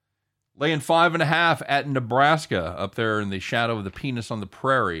 Laying 5.5 at Nebraska, up there in the shadow of the penis on the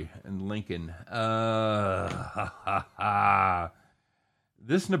prairie in Lincoln.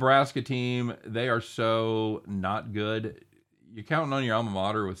 This Nebraska team, they are so not good. You counting on your alma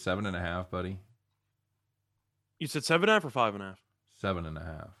mater with 7.5, buddy? You said 7.5 or 5.5?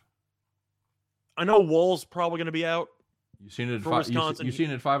 7.5. I know Wall's probably going to be out. You seen it at For 5? Wisconsin. You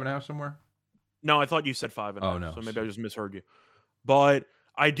seen it at 5.5 somewhere? No, I thought you said 5.5. Oh, no. So maybe I just misheard you. But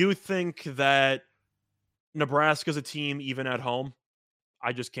I do think that Nebraska's a team, even at home,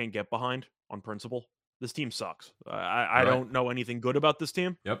 I just can't get behind on principle. This team sucks. I don't know anything good about this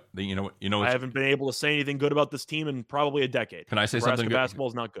team. Yep. You know. I haven't been able to say anything good about this team in probably a decade. Can I say Nebraska something good? basketball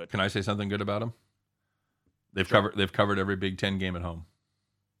is not good. Can I say something good about them? They've Sure. covered every Big Ten game at home.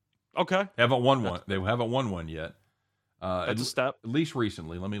 Okay. They haven't won one. They haven't won one yet. That's a step. At least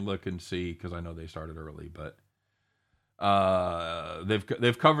recently. Let me look and see because I know they started early, but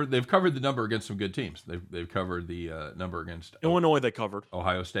they've covered the number against some good teams. They've covered the number against Illinois. They covered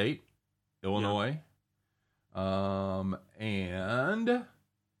Ohio State, Illinois, and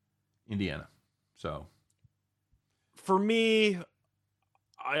Indiana. So for me,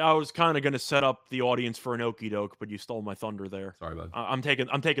 I was kind of going to set up the audience for an okey doke, but you stole my thunder there. Sorry, bud. I'm taking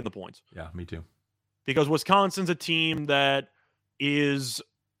the points. Yeah, me too. Because Wisconsin's a team that is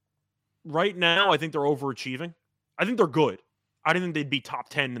right now, I think they're overachieving. I think they're good. I didn't think they'd be top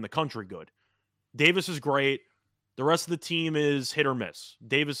 10 in the country good. Davis is great. The rest of the team is hit or miss.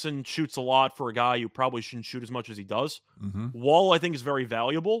 Davison shoots a lot for a guy who probably shouldn't shoot as much as he does. Mm-hmm. Wall, I think, is very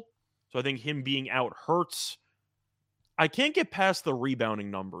valuable. So I think him being out hurts. I can't get past the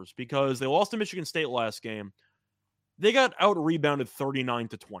rebounding numbers because they lost to Michigan State last game. They got out-rebounded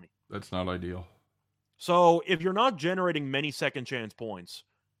 39-20. That's not ideal. So if you're not generating many second chance points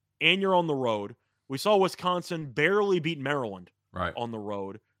and you're on the road, we saw Wisconsin barely beat Maryland Right. on the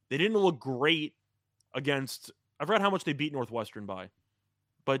road. They didn't look great against, I forgot how much they beat Northwestern by,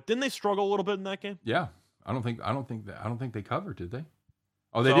 but didn't they struggle a little bit in that game? Yeah. I don't think they covered, did they?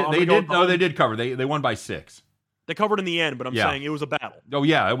 Oh, they So did. I'm They gonna did. go No, home. they did cover. They won by 6. They covered in the end, but I'm Yeah. saying it was a battle. Oh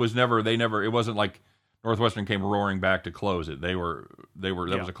yeah, it was never. It wasn't like Northwestern came roaring back to close it. That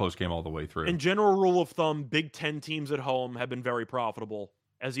was a close game all the way through. In general rule of thumb, Big Ten teams at home have been very profitable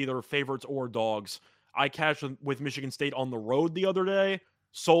as either favorites or dogs. I cashed with Michigan State on the road the other day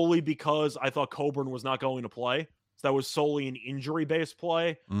solely because I thought Coburn was not going to play. So that was solely an injury-based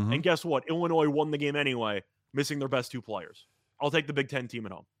play. Mhm. And guess what? Illinois won the game anyway, missing their best 2 players. I'll take the Big Ten team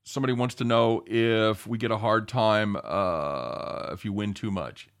at home. Somebody wants to know if we get a hard time if you win too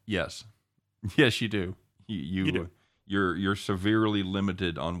much. Yes, yes, you do. You do. You're severely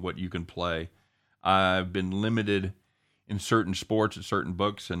limited on what you can play. I've been limited in certain sports at certain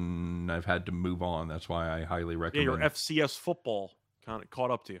books, and I've had to move on. That's why I highly Yeah, recommend. your FCS football kind of caught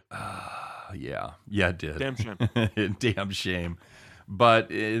up to you. Yeah, it did. Damn shame. Damn shame. But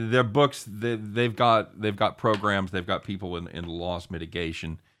their books, they've got programs, they've got people in loss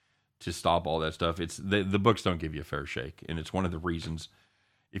mitigation to stop all that stuff. The books don't give you a fair shake, and it's one of the reasons.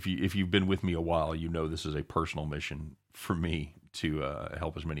 If you've been with me a while, you know this is a personal mission for me to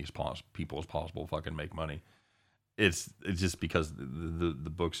help as many people as possible fucking make money. It's just because the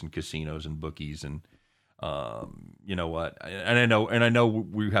books and casinos and bookies and you know what, and I know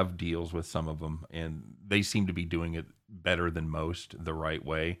we have deals with some of them, and they seem to be doing it better than most the right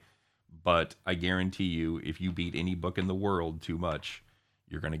way. But I guarantee you, if you beat any book in the world too much,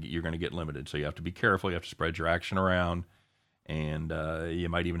 you're gonna get limited. So you have to be careful. You have to spread your action around, and you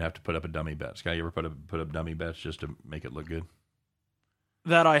might even have to put up a dummy bet. Scott, you ever put up dummy bets just to make it look good?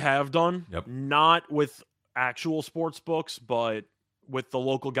 That I have done. Yep. Not with actual sports books, but with the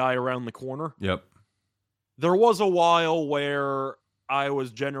local guy around the corner. Yep. There was a while where I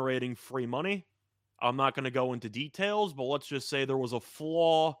was generating free money. I'm not going to go into details, but let's just say there was a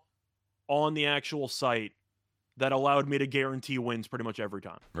flaw on the actual site that allowed me to guarantee wins pretty much every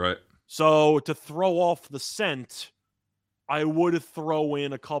time. Right. So to throw off the scent, I would throw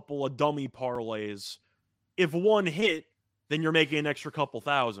in a couple of dummy parlays. If one hit, then you're making an extra couple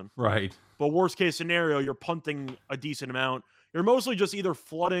thousand. Right. But worst case scenario, you're punting a decent amount. You're mostly just either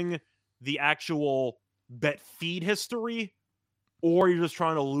flooding the actual bet feed history, or you're just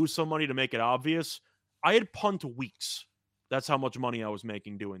trying to lose some money to make it obvious. I had punt weeks. That's how much money I was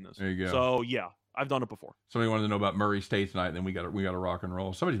making doing this. There you go. So yeah, I've done it before. Somebody wanted to know about Murray State tonight, and then we got to rock and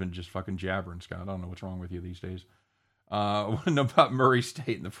roll. Somebody's been just fucking jabbering, Scott. I don't know what's wrong with you these days. I want to know about Murray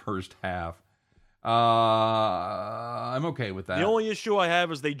State in the first half. I'm okay with that. The only issue I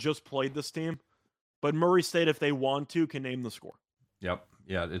have is they just played this team, but Murray State, if they want to, can name the score. Yep.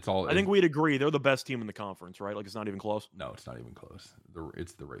 Yeah, it's all. I think we'd agree they're the best team in the conference, right? Like, it's not even close. No, it's not even close.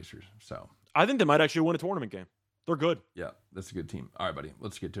 It's the Racers. So I think they might actually win a tournament game. They're good. yeah, that's a good team. All right, buddy.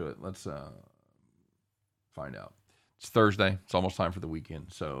 Let's get to it. Let's find out. It's Thursday. It's almost time for the weekend.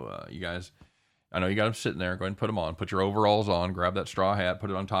 So you guys, I know you got them sitting there. Go ahead and put them on. Put your overalls on. Grab that straw hat. Put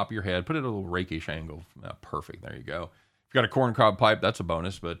it on top of your head. Put it at a little rakish angle. Perfect. There you go. If you got a corncob pipe, that's a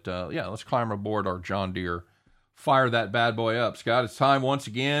bonus. But yeah, let's climb aboard our John Deere. Fire that bad boy up, Scott. It's time once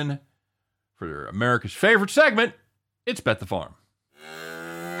again for America's favorite segment. It's Bet the Farm.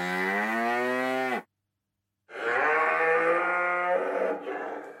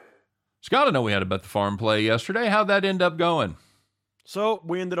 Scott, I know we had a Bet the Farm play yesterday. How'd that end up going? So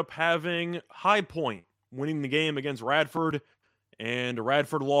we ended up having High Point winning the game against Radford, and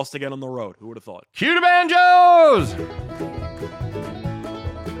Radford lost again on the road. Who would have thought? Cue the banjos!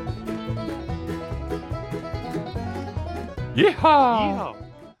 Yeehaw! Yeehaw.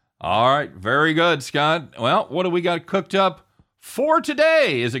 All right, very good, Scott. Well, what do we got cooked up for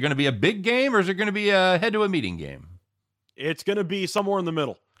today? Is it going to be a big game or is it going to be a head-to-a-meeting game? It's going to be somewhere in the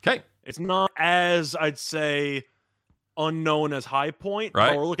middle. Okay. It's not as, I'd say, unknown as High Point.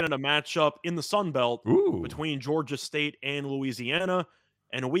 Right. But we're looking at a matchup in the Sun Belt Ooh. between Georgia State and Louisiana.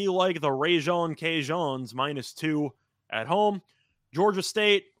 And we like the Région Cajuns -2 at home. Georgia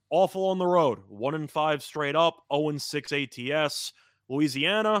State, awful on the road. 1-5 straight up, 0-6 ATS.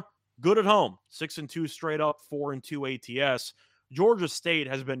 Louisiana, good at home. 6-2 straight up, 4-2 ATS. Georgia State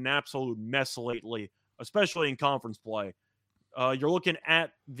has been an absolute mess lately, especially in conference play. You're looking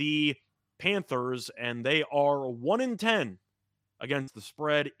at the Panthers, and they are 1-10 against the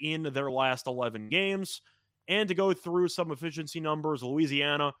spread in their last 11 games. And to go through some efficiency numbers,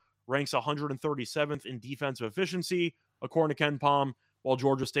 Louisiana ranks 137th in defensive efficiency, according to KenPom, while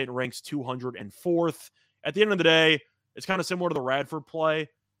Georgia State ranks 204th. At the end of the day, it's kind of similar to the Radford play.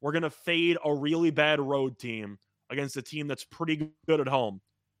 We're going to fade a really bad road team against a team that's pretty good at home,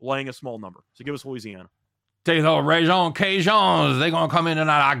 laying a small number. So give us Louisiana. These old Région Cajuns, they're going to come in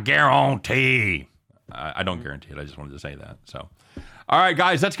tonight, I guarantee. I don't guarantee it. I just wanted to say that. So, all right,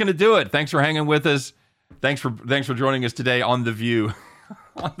 guys, that's going to do it. Thanks for hanging with us. Thanks for joining us today on The View,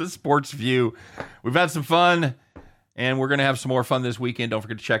 on the Sports View. We've had some fun, and we're going to have some more fun this weekend. Don't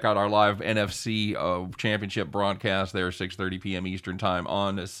forget to check out our live NFC championship broadcast there, 6:30 p.m. Eastern time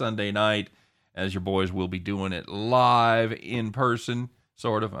on Sunday night, as your boys will be doing it live in person,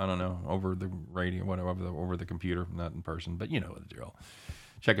 sort of. I don't know, over the radio, whatever, over the computer, not in person, but you know the drill.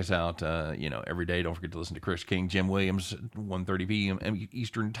 Check us out, every day. Don't forget to listen to Chris King, Jim Williams, 1:30 p.m.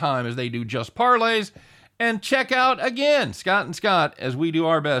 Eastern time as they do Just Parlays. And check out, again, Scott and Scott, as we do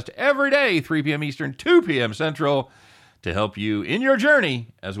our best every day, 3 p.m. Eastern, 2 p.m. Central, to help you in your journey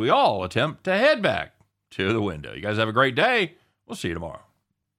as we all attempt to head back to the window. You guys have a great day. We'll see you tomorrow.